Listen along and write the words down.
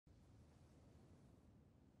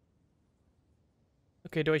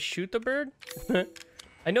Okay, do I shoot the bird?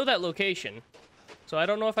 I know that location. So I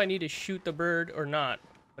don't know if I need to shoot the bird or not.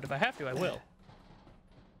 But if I have to, I will.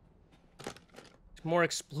 More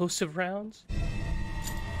explosive rounds.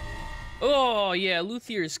 Oh, yeah,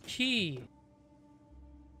 Luthier's key.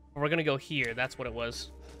 We're gonna go here. That's what it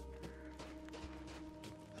was.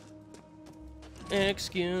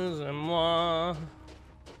 Excuse-moi.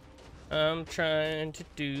 I'm trying to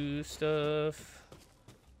do stuff.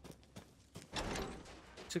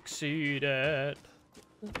 Succeed at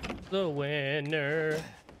the winner.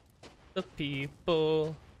 The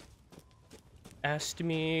people asked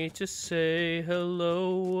me to say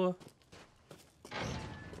hello.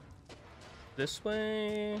 This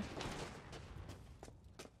way.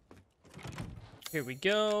 Here we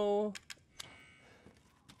go.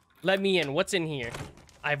 Let me in. What's in here?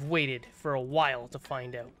 I've waited for a while to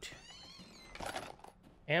find out.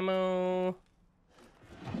 Ammo.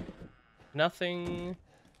 Nothing.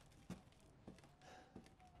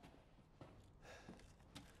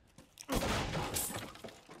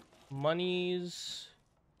 Monies.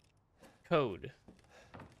 Code.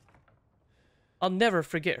 I'll never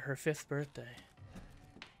forget her 5th birthday.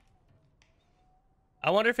 I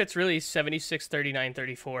wonder if it's really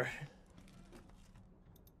 763934.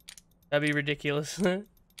 That'd be ridiculous.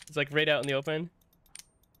 It's like right out in the open.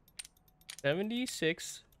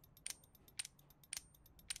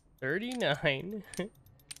 7639.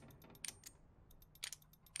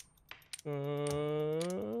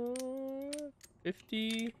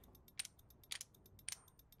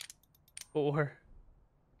 54.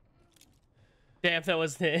 Damn, that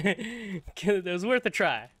was that was worth a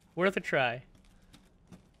try. Worth a try.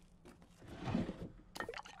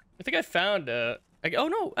 I think I found oh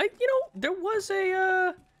no, you know, there was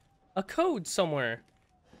a code somewhere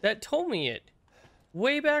that told me it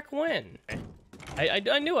way back when.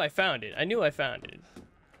 I knew I found it. I knew I found it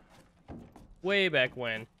way back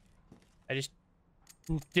when. I just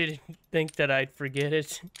didn't think that I'd forget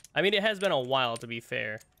it. I mean, it has been a while, to be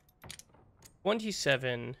fair.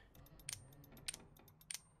 27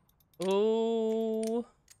 09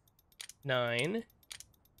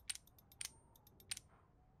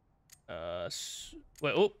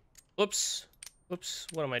 wait, oh, oops,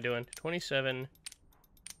 what am I doing? 27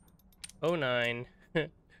 09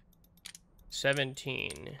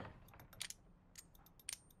 17.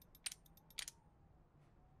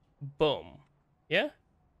 Boom. Yeah?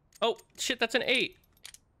 Oh, shit, that's an 8.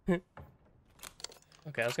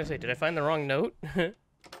 Okay, I was gonna say, did I find the wrong note?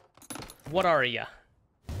 What are ya?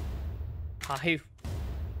 Hi.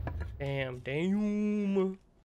 Damn.